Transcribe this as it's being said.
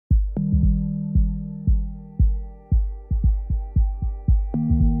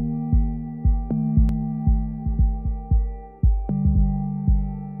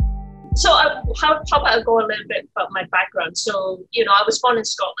How about I go a little bit about my background? So, I was born in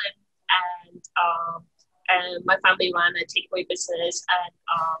Scotland, and my family ran a takeaway business,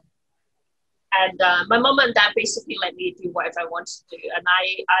 and my mom and dad basically let me do whatever I wanted to do. And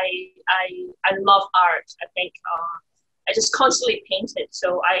I love art. I think I just constantly painted.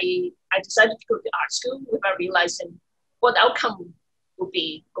 So I decided to go to art school without realizing what the outcome would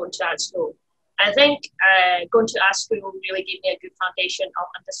be going to art school. I think going to art school really gave me a good foundation of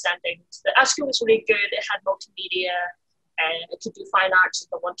understanding. The art school was really good. It had multimedia, and I could do fine arts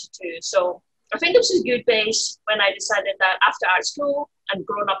if I wanted to. So I think this was a good base when I decided that after art school and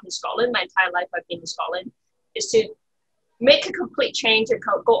growing up in Scotland, my entire life I've been in Scotland, is to make a complete change and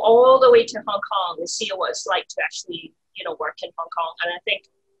go all the way to Hong Kong and see what it's like to actually, work in Hong Kong. And I think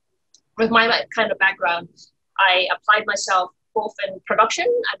with my kind of background, I applied myself both in production,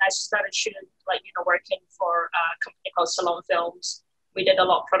 and I started shooting, working for a company called Salon Films. We did a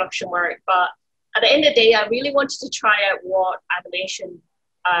lot of production work, but at the end of the day, I really wanted to try out what animation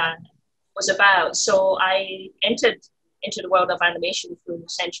was about. So I entered into the world of animation through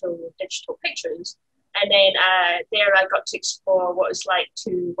Central Digital Pictures. And then there I got to explore what it's like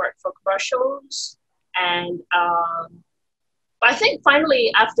to work for commercials. And but I think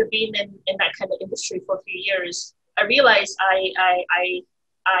finally, after being in that kind of industry for a few years, I realized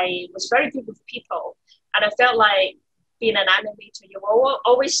I was very good with people. And I felt like being an animator, you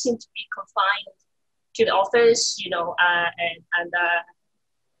always seem to be confined to the office, and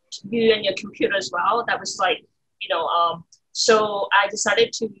you and your computer as well. That was so I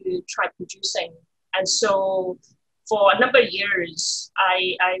decided to try producing. And so for a number of years,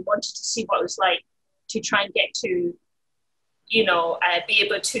 I wanted to see what it was like to try and get to, be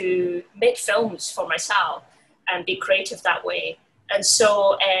able to make films for myself and be creative that way. And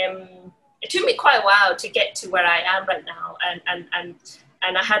so it took me quite a while to get to where I am right now.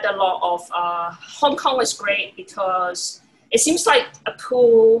 And I had a lot of, Hong Kong was great because it seems like a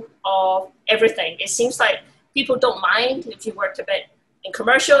pool of everything. It seems like people don't mind if you worked a bit in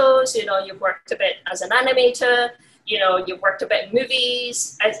commercials, you've worked a bit as an animator, you've worked a bit in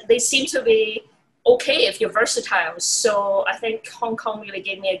movies. They seem to be okay if you're versatile. So I think Hong Kong really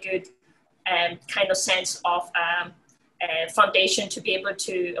gave me a good kind of sense of foundation to be able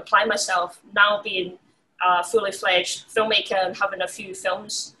to apply myself. Now being a fully fledged filmmaker and having a few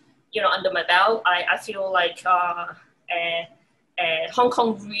films, under my belt, I feel like Hong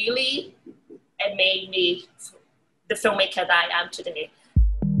Kong really made me the filmmaker that I am today.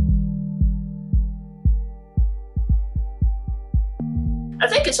 I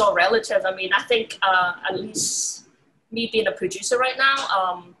think it's all relative. I mean, I think at least me being a producer right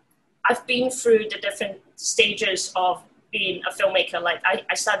now, I've been through the different stages of being a filmmaker. Like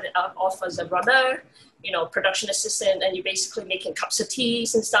I started off as a runner, production assistant, and you're basically making cups of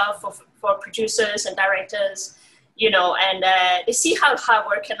teas and stuff for producers and directors, and they see how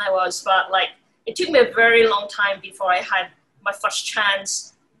hardworking I was, but it took me a very long time before I had my first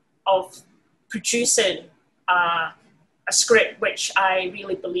chance of producing a script which I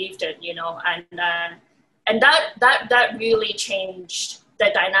really believed in, and that really changed the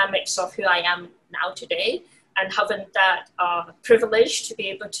dynamics of who I am now today, and having that privilege to be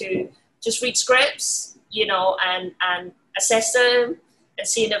able to just read scripts, and assess them and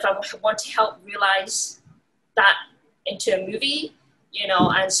seeing if I want to help realize that into a movie,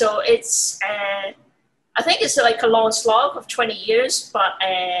 and so it's, I think it's like a long slog of 20 years, but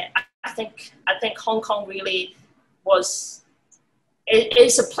I think Hong Kong really it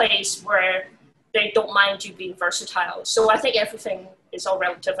is a place where they don't mind you being versatile. So I think everything is all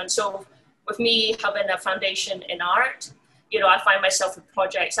relative. And so with me having a foundation in art, I find myself with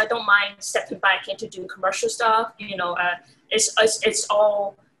projects. I don't mind stepping back into doing commercial stuff. It's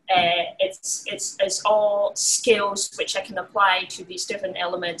all skills which I can apply to these different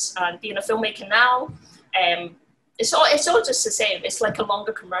elements. And being a filmmaker now, it's all just the same. It's like a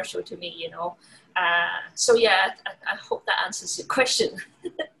longer commercial to me, So yeah, I hope that answers your question.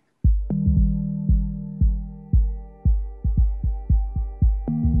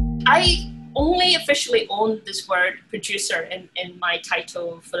 I only officially own this word producer in my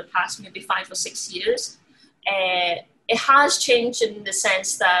title for the past maybe 5 or 6 years. It has changed in the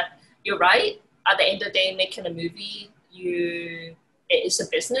sense that you're right. At the end of the day, making a movie, it is a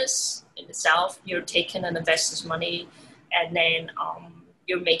business in itself. You're taking an investor's money, and then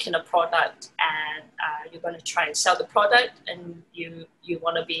you're making a product, and you're going to try and sell the product, and you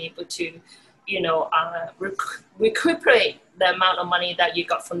want to be able to, recuperate the amount of money that you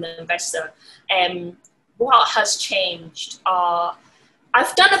got from the investor. And what has changed?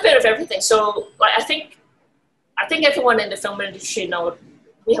 I've done a bit of everything. So I think everyone in the film industry knows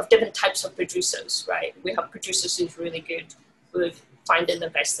we have different types of producers, right? We have producers who's really good with finding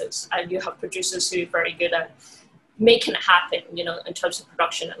investors, and you have producers who are very good at making it happen, you know, in terms of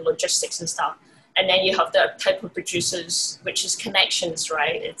production and logistics and stuff. And then you have the type of producers, which is connections,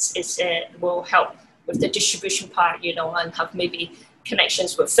 right? It will help with the distribution part, you know, and have maybe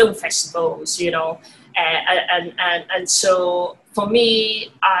connections with film festivals, you know. And so for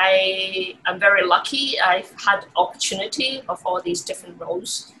me, I am very lucky. I've had opportunity of all these different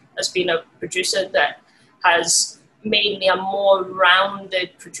roles as being a producer that has made me a more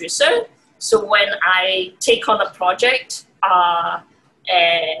rounded producer. So when I take on a project, I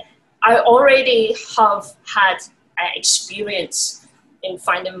already have had experience in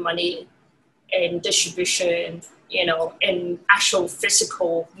finding money, in distribution, you know, in actual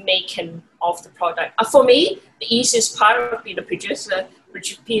physical making of the product. For me, the easiest part of being a producer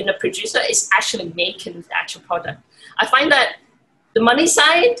is actually making the actual product. I find that the money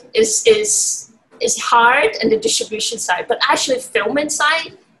side is hard, and the distribution side, but actually filming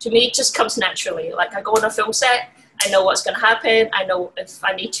side, to me, it just comes naturally. Like, I go on a film set, I know what's going to happen. I know if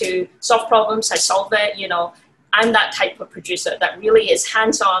I need to solve problems, I solve it. You know, I'm that type of producer that really is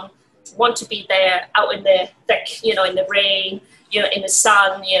hands-on, want to be there, out in the thick, you know, in the rain, you know, in the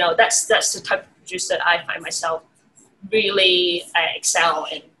sun. You know, that's the type of producer that I find myself really excel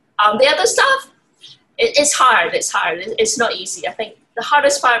in. The other stuff, it's hard. It's hard. It's not easy. I think the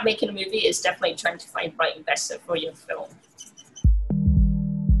hardest part of making a movie is definitely trying to find the right investor for your film.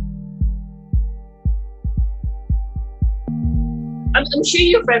 I'm sure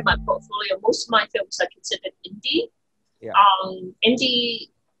you've read my portfolio. Most of my films are considered indie. Yeah.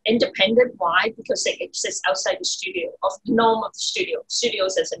 Independent. Why? Because it exists outside the studio, of the norm of the studio.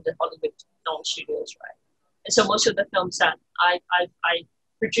 Studios as in the Hollywood norm studios, right? And so most of the films that I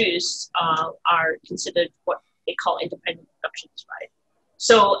produce are considered what they call independent productions, right?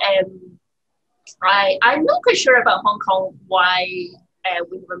 So I'm not quite sure about Hong Kong, why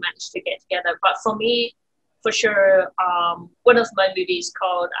we never managed to get together. But for me, for sure, one of my movies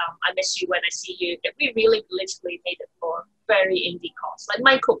called I Miss You When I See You, we really literally made it for very indie cost, like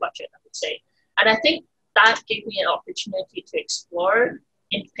micro budget, I would say. And I think that gave me an opportunity to explore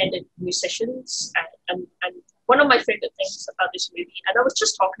independent musicians. And one of my favorite things about this movie, and I was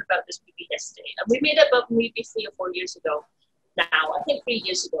just talking about this movie yesterday, and we made it about maybe 3 or 4 years ago now, I think 3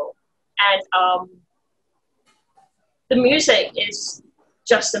 years ago. And the music is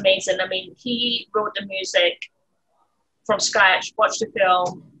just amazing. I mean, he wrote the music from scratch, watched the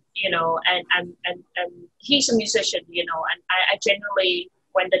film, you know, and he's a musician, you know, and I generally,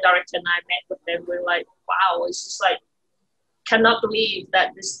 when the director and I met with him, we're like, wow, it's just like, cannot believe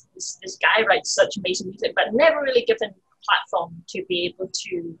that this guy writes such amazing music, but never really given a platform to be able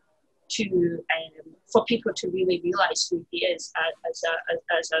to for people to really realize who he is as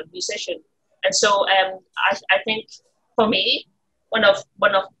a musician. And so I think for me, one of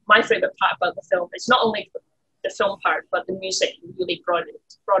my favorite part about the film is not only the film part, but the music really brought it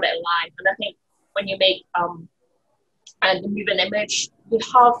alive. And I think when you make and the moving image, you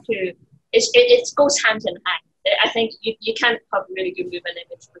have to, it goes hand in hand. I think you can't have a really good moving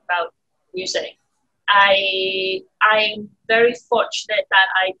image without music. I'm very fortunate that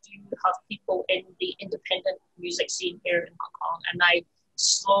I do have people in the independent music scene here in Hong Kong, and I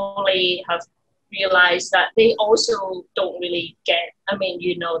slowly have realized that they also don't really get, I mean,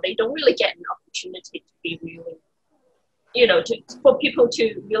 you know, they don't really get an opportunity to be really, you know, for people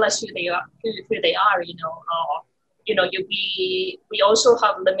to realize who they are, you know, we also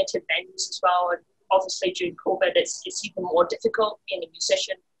have limited venues as well, and obviously during COVID, it's even more difficult being a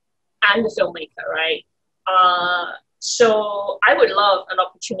musician and a filmmaker, right? So I would love an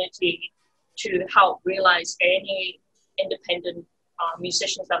opportunity to help realize any independent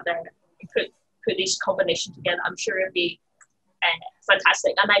musicians out there and put this combination together. I'm sure it'd be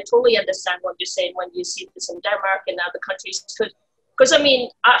fantastic. And I totally understand what you're saying when you see this in Denmark and other countries, because I mean,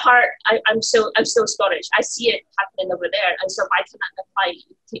 at heart, I'm still Scottish. I see it happening over there, and so I cannot apply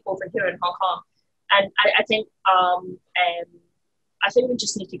it over here in Hong Kong. And I think we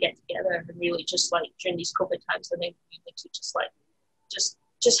just need to get together and really just like during these COVID times, I think we need to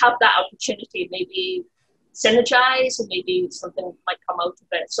just have that opportunity, maybe synergize, and maybe something might come out of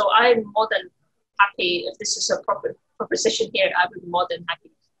it. So I'm more than happy if this is a proposition here. I would be more than happy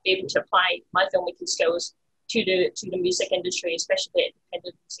to be able to apply my filmmaking skills to the music industry, especially the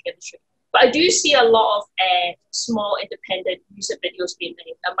independent music industry. But I do see a lot of small independent music videos being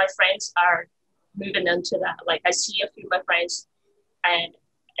made, and my friends are moving into that. Like, I see a few of my friends and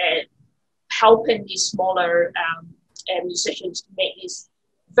helping these smaller musicians to make these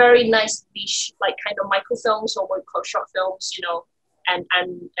very nice niche, like kind of microfilms, or what we call short films, you know, and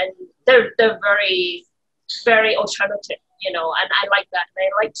they're very, very alternative, you know, and I like that.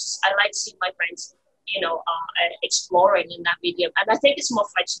 And I like seeing my friends, you know, exploring in that medium. And I think it's more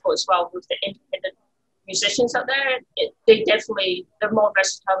flexible as well with the independent musicians out there. They're more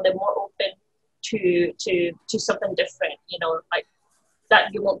versatile, they're more open to something different, you know, like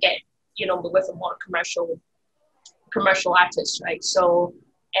that you won't get, you know, with a more commercial artist, right? So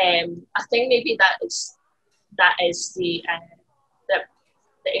I think maybe that is the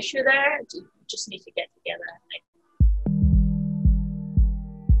issue there. You just need to get together, I think.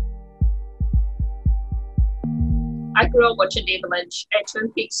 I grew up watching David Lynch. Twin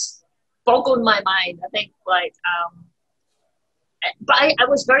Peaks boggled my mind. I think, like, but I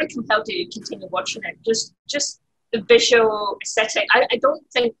was very compelled to continue watching it. Just the visual aesthetic. I don't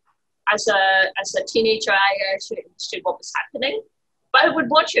think as a teenager I actually understood what was happening, but I would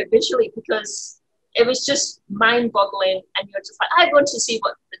watch it visually because it was just mind-boggling, and you're just like, I want to see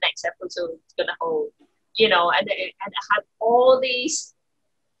what the next episode is gonna hold, you know. And it had all these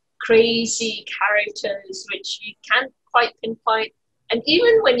crazy characters which you can't quite pinpoint. And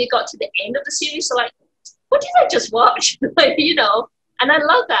even when you got to the end of the series, you're like, what did I just watch? Like, you know, and I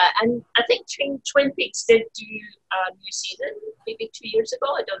love that. And I think Twin Peaks did do a new season maybe 2 years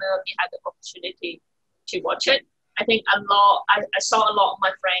ago. I don't know if you had the opportunity to watch it. I think I saw a lot of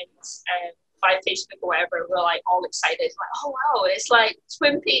my friends by Facebook or whatever were like all excited. It's like, oh wow, it's like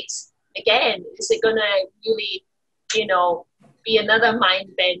Twin Peaks again. Is it gonna really, you know, be another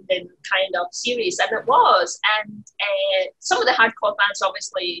mind-bending kind of series? And it was. And some of the hardcore fans,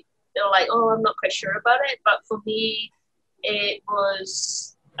 obviously, they were like, oh, I'm not quite sure about it. But for me, it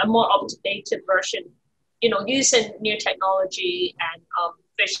was a more updated version, you know, using new technology and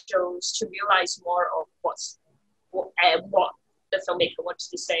visuals to realize more of what the filmmaker wants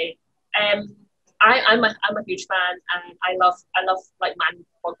to say. I'm a huge fan, and I love like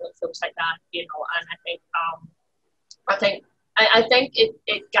mind-boggling films like that, you know. And I think it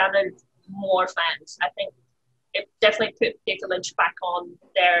gathered more fans. I think it definitely put David Lynch back on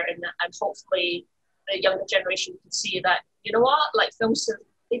there, and hopefully the younger generation can see that, you know what, like films,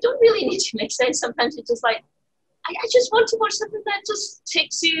 they don't really need to make sense. Sometimes it's just like, I just want to watch something that just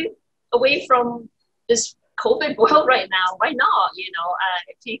takes you away from this COVID world right now. Why not? You know,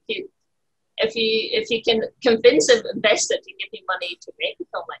 if you can convince an investor to give you money to make a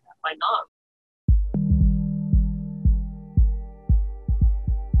film like that, why not?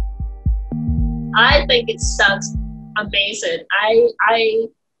 I think it sounds amazing.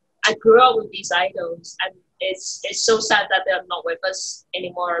 I grew up with these idols, and it's so sad that they're not with us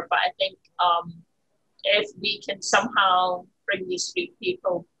anymore. But I think if we can somehow bring these three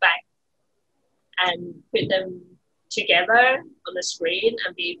people back and put them together on the screen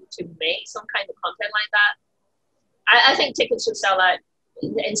and be able to make some kind of content like that, I think tickets would sell out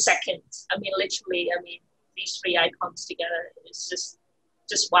in seconds. I mean, literally, these three icons together, it's just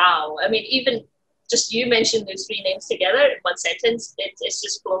wow. I mean, even just you mentioned those three names together in one sentence, it's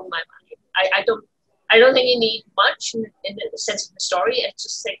just blown my mind. I don't think you need much in the sense of the story. It's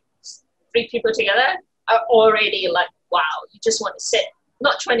just like three people together are already like, wow, you just want to sit,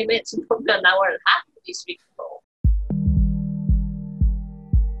 not 20 minutes, and probably an hour and a half with these three people.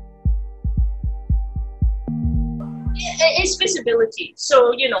 It's visibility.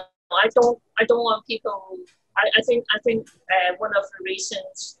 So, you know, I don't want people. I think one of the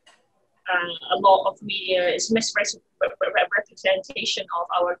reasons a lot of media is misrepresentation of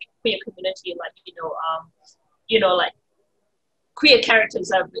our queer community, like like queer characters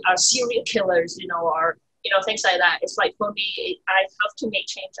are serial killers, or things like that. It's like, for me, I have to make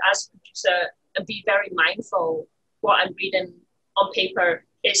change as a producer and be very mindful what I'm reading on paper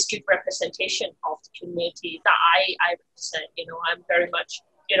is good representation of the community that I represent. I'm very much,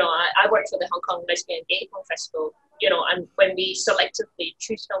 I work for the Hong Kong Lesbian Gay Film Festival, and when we selectively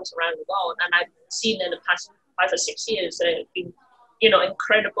choose films around the world, and I've seen in the past 5 or 6 years, there have been,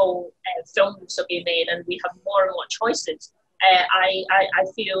 incredible films are being made, and we have more and more choices. I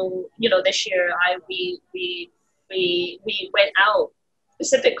feel, this year we went out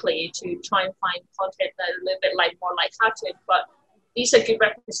specifically to try and find content that is a little bit more lighthearted, but these are good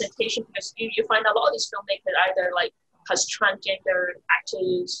representation, because you find a lot of these filmmakers either has transgender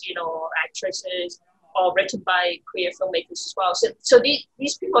actors, actresses, or written by queer filmmakers as well. So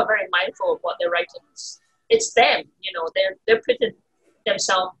these people are very mindful of what they're writing. It's them, they're putting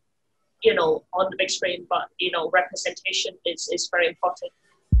themselves, on the big screen, but representation is very important.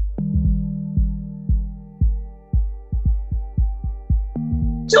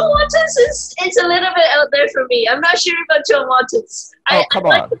 John Waters is a little bit out there for me. I'm not sure about John Waters. I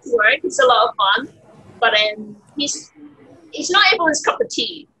like his work. It's a lot of fun, but he's he's not everyone's cup of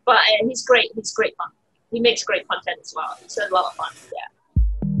tea, but he's great. He's great fun. He makes great content as well. It's a lot of fun. Yeah.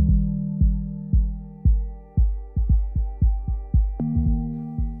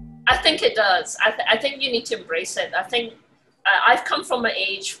 I think it does. I think you need to embrace it. I think I've come from an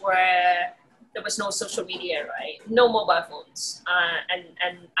age where there was no social media, right? No mobile phones.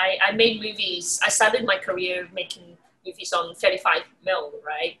 And I made movies. I started my career making movies on 35 mil,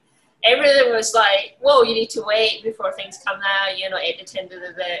 right? Everything was like, whoa, you need to wait before things come out, you know, editing, da,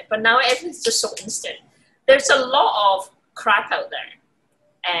 da, da. But now everything's just so instant. There's a lot of crap out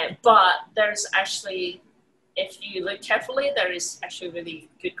there, but there's actually, if you look carefully, there is actually really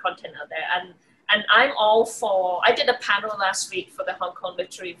good content out there. And I'm all for, I did a panel last week for the Hong Kong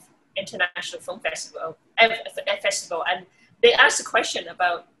Literary International Film Festival, and they asked a question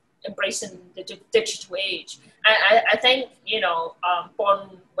about embracing the digital age. I think, you know,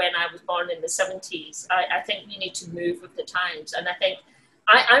 born when I was born in the 70s, I think we need to move with the times. And I think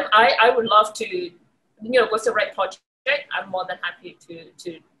I would love to, you know, with the right project, I'm more than happy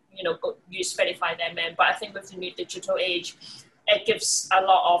to you know, go use 35mm. But I think with the new digital age, it gives a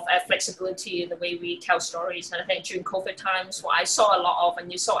lot of flexibility in the way we tell stories. And I think during COVID times, what I saw a lot of,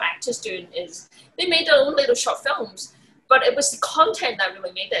 and you saw actors doing, is they made their own little short films, but it was the content that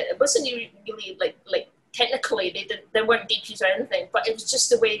really made it. It wasn't really like technically, they weren't DPs or anything, but it was just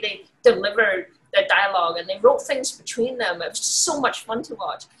the way they delivered their dialogue, and they wrote things between them. It was just so much fun to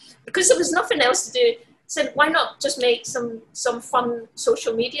watch because there was nothing else to do. Said, why not just make some fun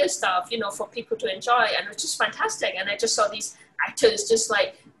social media stuff, you know, for people to enjoy? And it was just fantastic. And I just saw these actors just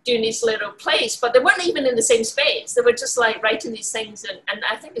like doing these little plays, but they weren't even in the same space. They were just like writing these things, and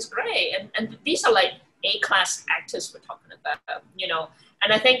I think it's great. And these are like A-class actors we're talking about, you know.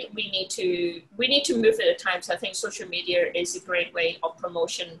 And I think we need to move with the times. I think social media is a great way of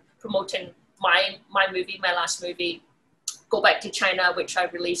promoting my movie, my last movie, Go Back to China, which I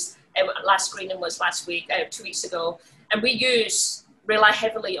released. Last screening was last week, 2 weeks ago. And we rely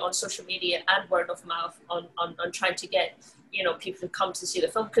heavily on social media and word of mouth on trying to get, you know, people to come to see the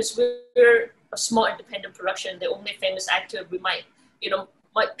film, because we're a small independent production. The only famous actor we might, you know,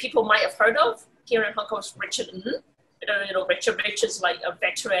 people might have heard of here in Hong Kong is Richard. You know, Richard's like a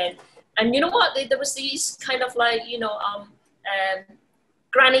veteran. And you know what? There was these kind of like, you know,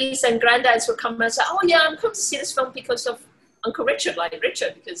 grannies and granddads would come and say, oh yeah, I'm coming to see this film because of Uncle Richard, like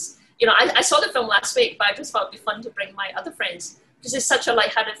Richard, because, you know, I saw the film last week, but I just thought it'd be fun to bring my other friends, because it's such a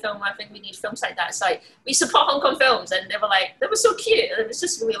light-hearted film. I think we need films like that. It's like, we support Hong Kong films, and they were so cute. It was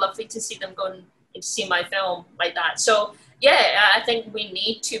just really lovely to see them go and see my film like that. So yeah, I think we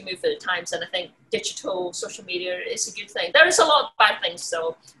need to move with the times, and I think digital social media is a good thing. There is a lot of bad things,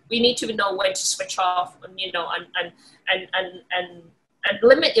 so we need to know when to switch off, and, you know, and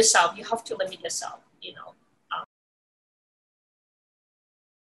limit yourself. You have to limit yourself, you know.